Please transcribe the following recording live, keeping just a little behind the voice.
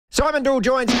Simon Doull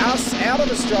joins us out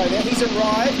of Australia. He's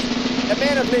arrived, a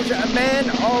man of leisure, a man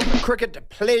of cricket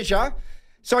pleasure.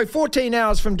 So 14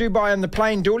 hours from Dubai on the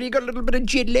plane, Doull. You got a little bit of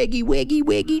jet laggy, waggy,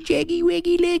 jaggy,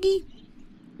 waggy, laggy.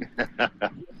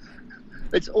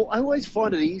 I always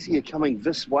find it easier coming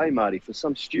this way, Marty, for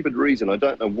some stupid reason. I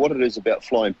don't know what it is about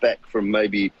flying back from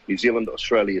maybe New Zealand,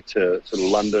 Australia to sort of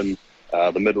London,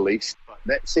 the Middle East. But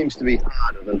that seems to be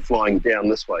harder than flying down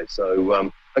this way.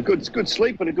 So a good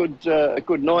sleep and a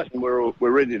good night, and we're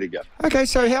ready to go. Okay,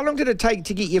 so how long did it take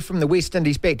to get you from the West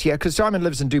Indies back to here? Because Simon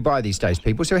lives in Dubai these days,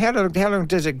 people. So how long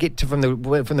does it get from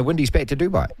the Windies back to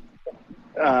Dubai?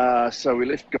 So we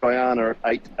left Guyana at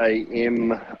 8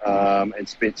 a.m. And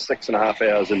spent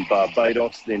 6.5 hours in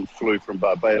Barbados, then flew from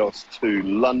Barbados to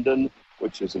London,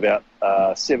 which is about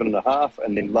 7.5,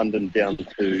 and then London down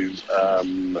to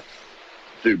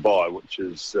Dubai, which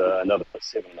is another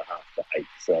 7.5 to 8.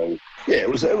 So yeah, it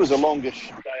was a longish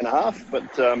day and a half,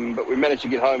 but we managed to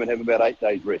get home and have about 8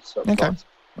 days rest. So okay, nice.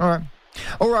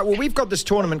 All right, well, we've got this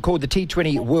tournament called the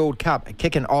T20 World Cup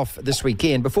kicking off this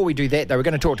weekend. Before we do that, though, we're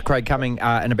going to talk to Craig Cumming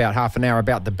in about half an hour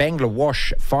about the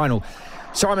Bangladesh final.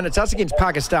 Simon, it's us against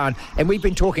Pakistan, and we've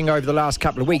been talking over the last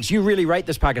couple of weeks. You really rate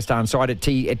this Pakistan side at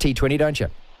T20, don't you?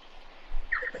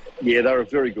 Yeah, they're a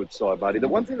very good side, Marty. The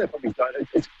one thing they probably don't,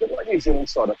 it's a bit like New Zealand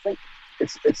side. I think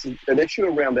it's an issue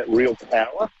around that real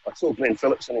power. I saw Glenn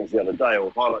Phillips' innings the other day,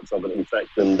 or highlights of it, in fact,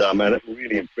 and it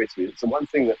really impressed me. It's the one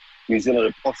thing that New Zealand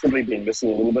have possibly been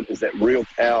missing a little bit, is that real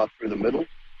power through the middle.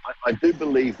 I do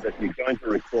believe that you're going to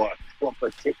require proper,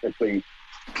 technically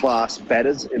class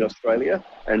batters in Australia,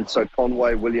 and so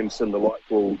Conway, Williamson, the like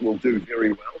will do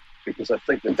very well, because I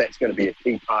think that's going to be a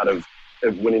key part of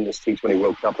winning this T20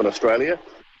 World Cup in Australia.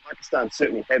 Pakistan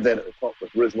certainly have that at the top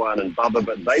with Rizwan and Bubba,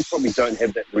 but they probably don't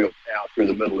have that real power through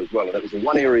the middle as well. And that was the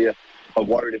one area I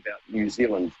worried about New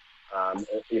Zealand,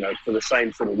 for the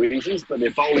same sort of reasons. But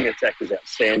their bowling attack is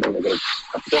outstanding. They've got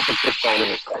a proper quick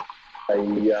bowling attack.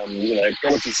 A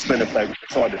quality spin if they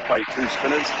decide to play two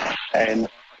spinners, and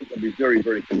I think they'll be very,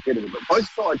 very competitive. But both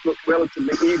sides look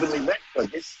relatively evenly matched, I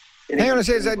guess. Hang on a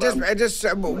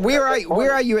second. Where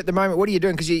are you at the moment? What are you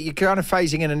doing? Because you're kind of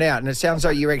phasing in and out, and it sounds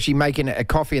like you're actually making a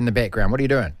coffee in the background. What are you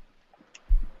doing?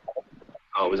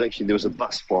 Oh, there was a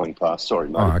bus flying past. Sorry,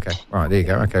 mate. Oh, okay. All right, there you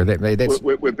go. Okay,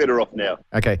 we're better off now.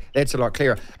 Okay, that's a lot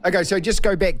clearer. Okay, so just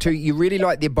go back to, you really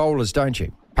like their bowlers, don't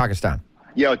you, Pakistan?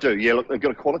 Yeah, I do. Yeah, look, they've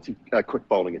got a quality quick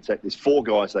bowling attack. There's 4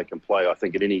 guys they can play, I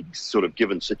think, at any sort of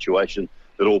given situation,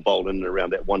 that all bowled in and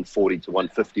around that 140 to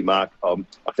 150 mark.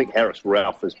 I think Harris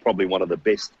Ralph is probably one of the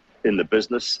best in the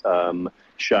business.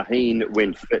 Shaheen,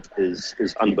 when fit, is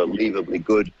unbelievably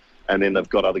good. And then they've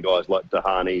got other guys like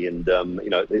Dahani and,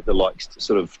 the likes to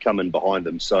sort of come in behind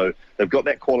them. So they've got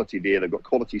that quality there. They've got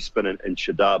quality spin in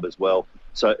Shadab as well.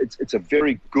 So it's a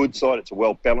very good side. It's a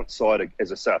well-balanced side.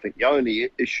 As I say, I think the only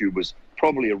issue was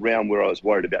probably around where I was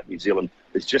worried about New Zealand.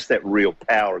 It's just that real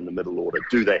power in the middle order.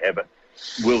 Do they have it?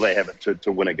 Will they have it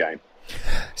to win a game?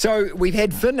 So we've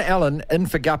had Finn Allen in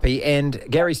for Guppy, and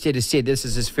Gary Stead has said this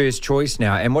is his first choice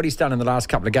now. And what he's done in the last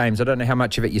couple of games, I don't know how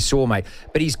much of it you saw, mate,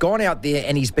 but he's gone out there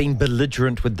and he's been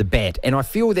belligerent with the bat. And I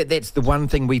feel that that's the one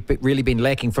thing we've really been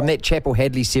lacking from that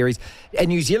Chappell-Hadley series. A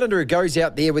New Zealander who goes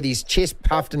out there with his chest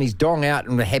puffed and his dong out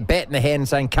and a bat in the hand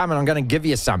saying, come on, I'm going to give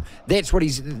you some. That's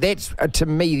to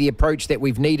me the approach that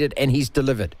we've needed, and he's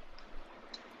delivered.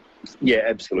 Yeah,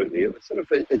 absolutely.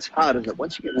 It's hard, isn't it?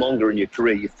 Once you get longer in your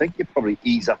career, you think you probably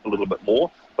ease up a little bit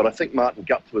more. But I think Martin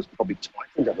Guptill has probably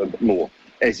tightened up a bit more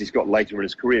as he's got later in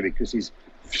his career, because he's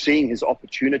seeing his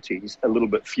opportunities a little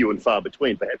bit few and far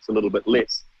between, perhaps a little bit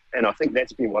less. And I think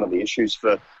that's been one of the issues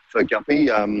for Guppy.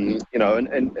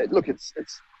 Look,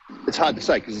 it's hard to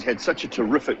say, because he's had such a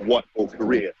terrific white ball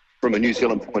career from a New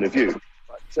Zealand point of view.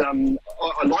 But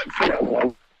I like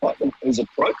Phil. I like his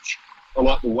approach. I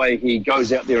like the way he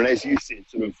goes out there and, as you said,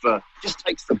 sort of just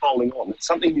takes the bowling on. It's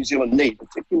something New Zealand need,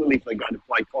 particularly if they're going to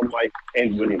play Conway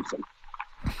and Williamson.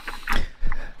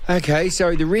 Okay,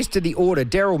 so the rest of the order,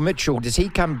 Daryl Mitchell, does he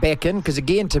come back in? Because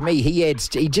again, to me, he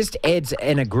just adds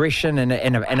an aggression and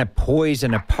a poise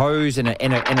and a pose and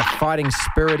a fighting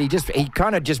spirit. He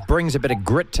kind of just brings a bit of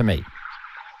grit to me.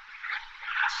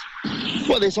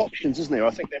 Well, there's options, isn't there?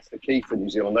 I think that's the key for New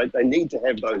Zealand. They need to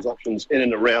have those options in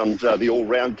and around the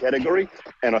all-round category.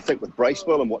 And I think with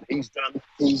Bracewell and what he's done,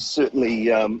 he's certainly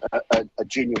a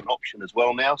genuine option as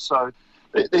well now. So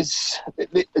it's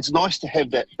nice to have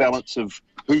that balance of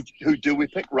who do we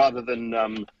pick, rather than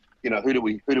who do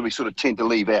we sort of tend to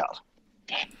leave out.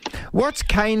 What's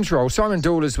Kane's role? Simon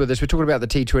Doull is with us. We're talking about the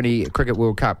T20 Cricket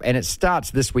World Cup, and it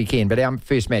starts this weekend, but our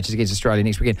first match is against Australia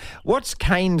next weekend. What's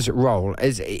Kane's role?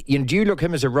 Do you look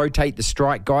him as a rotate the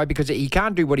strike guy? Because he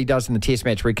can't do what he does in the Test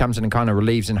match where he comes in and kind of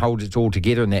relieves and holds it all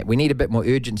together and that. We need a bit more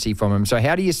urgency from him. So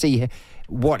how do you see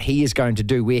what he is going to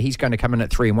do, where he's going to come in at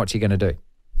 3 and what's he going to do?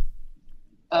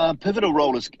 Pivotal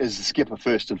role is the skipper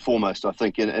first and foremost, I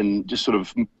think, and just sort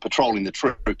of patrolling the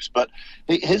troops. But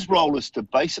his role is to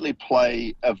basically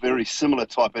play a very similar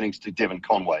type innings to Devon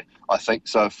Conway, I think.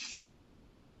 So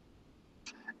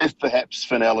if perhaps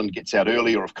Finn Allen gets out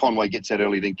early or if Conway gets out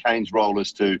early, then Kane's role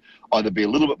is to either be a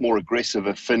little bit more aggressive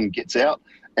if Finn gets out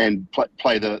and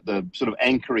play the sort of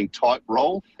anchoring type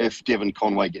role if Devon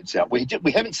Conway gets out. We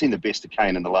haven't seen the best of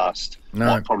Kane in the last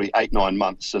probably 8-9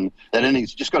 months, and that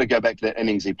innings, just got to go back to that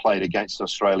innings he played against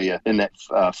Australia in that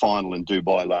final in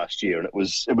Dubai last year, and it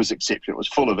was exceptional. It was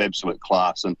full of absolute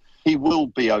class, and he will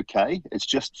be okay. It's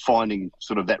just finding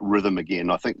sort of that rhythm again.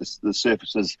 I think the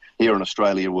surfaces here in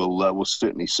Australia will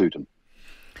certainly suit him.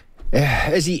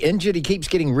 Is he injured? He keeps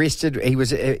getting rested. He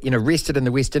was, rested in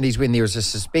the West Indies when there was a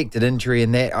suspected injury,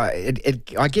 and that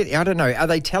I don't know. Are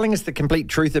they telling us the complete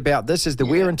truth about this? Is the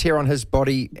wear and tear on his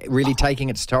body really taking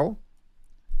its toll?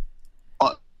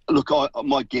 Look,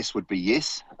 my guess would be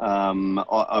yes.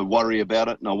 I worry about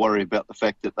it, and I worry about the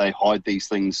fact that they hide these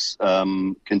things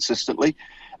consistently.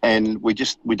 And we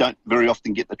don't very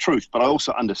often get the truth. But I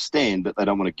also understand that they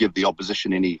don't want to give the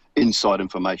opposition any inside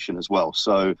information as well.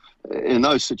 So in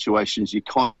those situations, you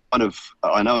kind of,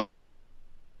 I know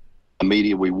the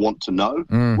media, we want to know.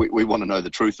 We want to know the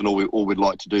truth, and all we'd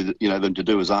like to do, them to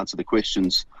do is answer the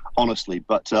questions honestly.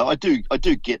 But I do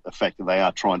get the fact that they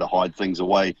are trying to hide things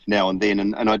away now and then.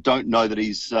 And I don't know that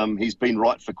he's been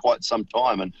right for quite some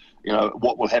time. And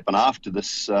what will happen after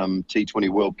this T20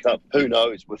 World Cup? Who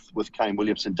knows with Kane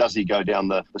Williamson? Does he go down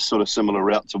the sort of similar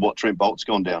route to what Trent Bolt's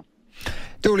gone down?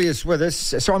 Doully is with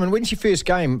us. Simon, when's your first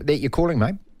game that you're calling,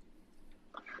 mate?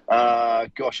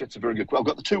 Gosh, that's a very good question. I've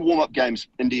got the 2 warm-up games.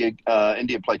 India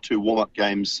played 2 warm-up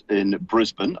games in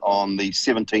Brisbane on the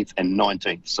 17th and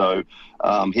 19th. So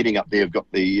heading up there, I've got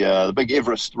the big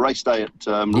Everest race day at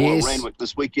Royal Randwick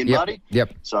this weekend, Marty.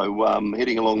 Yep. So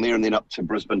heading along there and then up to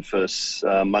Brisbane for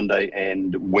Monday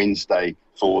and Wednesday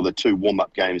for the 2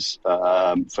 warm-up games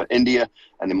for India.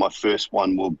 And then my first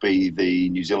one will be the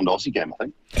New Zealand-Aussie game, I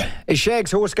think. Is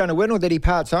Shag's horse going to win, or did he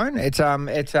parts own at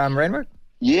Randwick?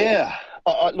 Yeah.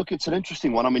 Look, it's an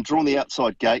interesting one. I mean, drawn the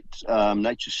outside gate,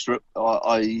 nature strip.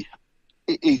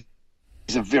 He's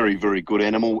a very, very good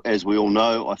animal, as we all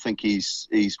know. I think he's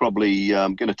probably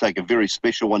going to take a very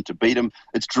special one to beat him.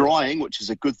 It's drying, which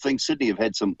is a good thing. Sydney have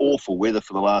had some awful weather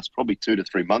for the last probably 2 to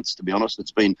 3 months, to be honest.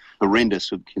 It's been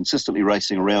horrendous with consistently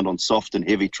racing around on soft and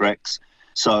heavy tracks.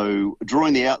 So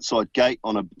drawing the outside gate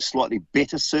on a slightly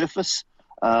better surface,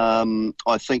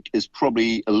 I think is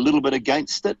probably a little bit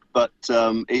against it, but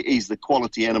he's the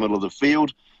quality animal of the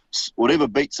field. Whatever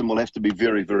beats him will have to be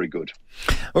very, very good.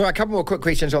 All right, a couple more quick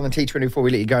questions on the T20 before we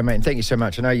let you go, mate, and thank you so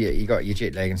much. I know you got your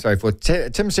jet lag and so forth.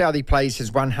 Tim Southey plays his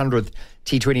 100th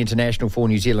T20 International for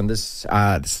New Zealand this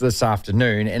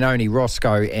afternoon, and only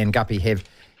Roscoe and Guppy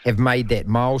have made that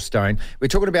milestone. We're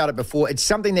talking about it before. It's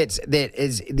something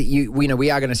we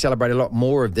are going to celebrate a lot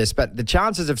more of this, but the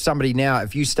chances of somebody now,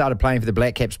 if you started playing for the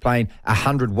Black Caps, playing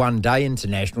 100 one-day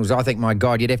internationals, I think, my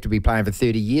God, you'd have to be playing for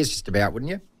 30 years just about, wouldn't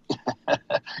you?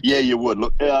 Yeah, you would.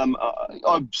 Look,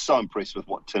 I'm so impressed with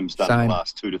what Tim's done in the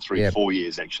last 2 to 3, 4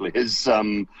 years, actually.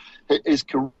 His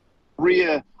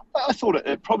career, I thought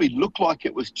it probably looked like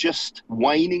it was just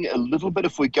waning a little bit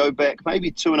if we go back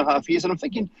maybe 2.5 years. And I'm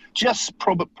thinking just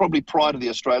probably prior to the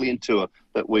Australian tour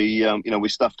that we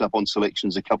stuffed up on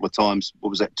selections a couple of times.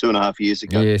 What was that, 2.5 years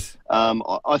ago? Yes.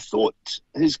 I thought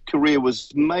his career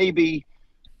was maybe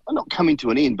not coming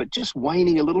to an end, but just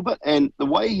waning a little bit. And the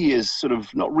way he has sort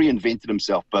of not reinvented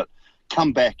himself, but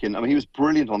come back. And I mean, he was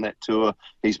brilliant on that tour.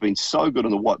 He's been so good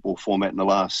in the white ball format in the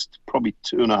last probably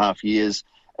 2.5 years.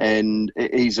 And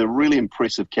he's a really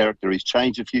impressive character. He's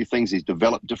changed a few things. He's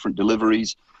developed different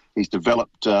deliveries. He's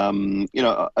developed,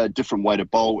 a different way to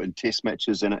bowl in test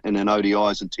matches and in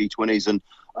ODIs and T20s. And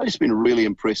I've just been really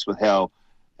impressed with how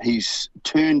he's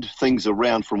turned things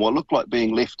around from what looked like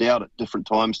being left out at different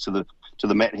times to the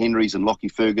Matt Henrys and Lockie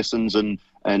Fergusons and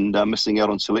missing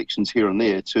out on selections here and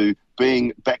there, to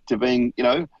being back to being,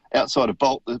 outside of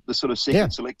Bolt, the sort of second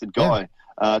selected guy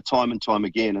time and time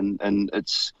again. And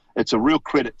it's a real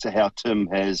credit to how Tim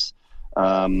has,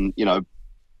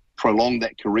 prolonged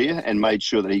that career and made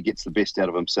sure that he gets the best out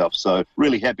of himself. So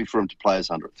really happy for him to play his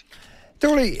 100th.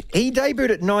 Doully, he debuted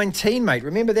at 19, mate.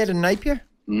 Remember that in Napier?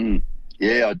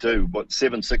 Yeah, I do.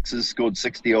 7 sixes, scored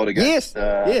 60 odd against.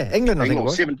 Yes, England, I think it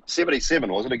was.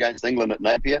 77 was it against England at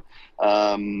Napier?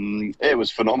 It was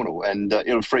phenomenal, and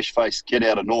a fresh-faced kid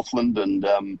out of Northland,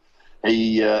 and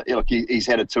he's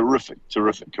had a terrific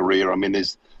career. I mean,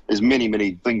 there's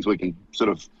many things we can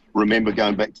sort of remember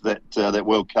going back to that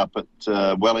World Cup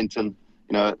at Wellington.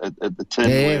 At the tin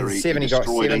where he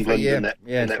destroyed England in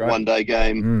that one-day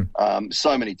game.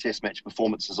 So many Test match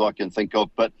performances I can think of.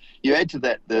 But you add to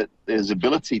that there's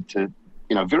ability to,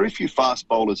 very few fast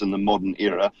bowlers in the modern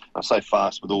era, I say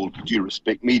fast with all due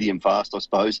respect, medium fast, I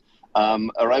suppose,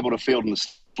 are able to field in the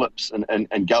slips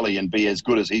and gully and be as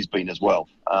good as he's been as well.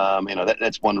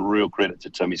 That's one real credit to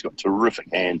Tim. He's got terrific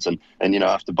hands. And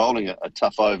after bowling a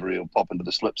tough over, he'll pop into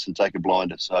the slips and take a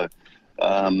blinder. So...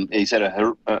 he's had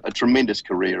a tremendous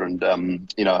career, and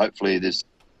hopefully there's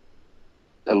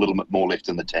a little bit more left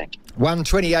in the tank.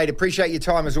 1:28. Appreciate your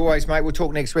time as always, mate. We'll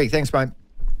talk next week. Thanks, mate.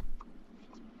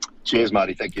 Cheers,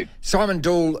 Marty. Thank you. Simon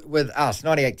Doull with us,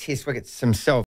 98 Test wickets himself.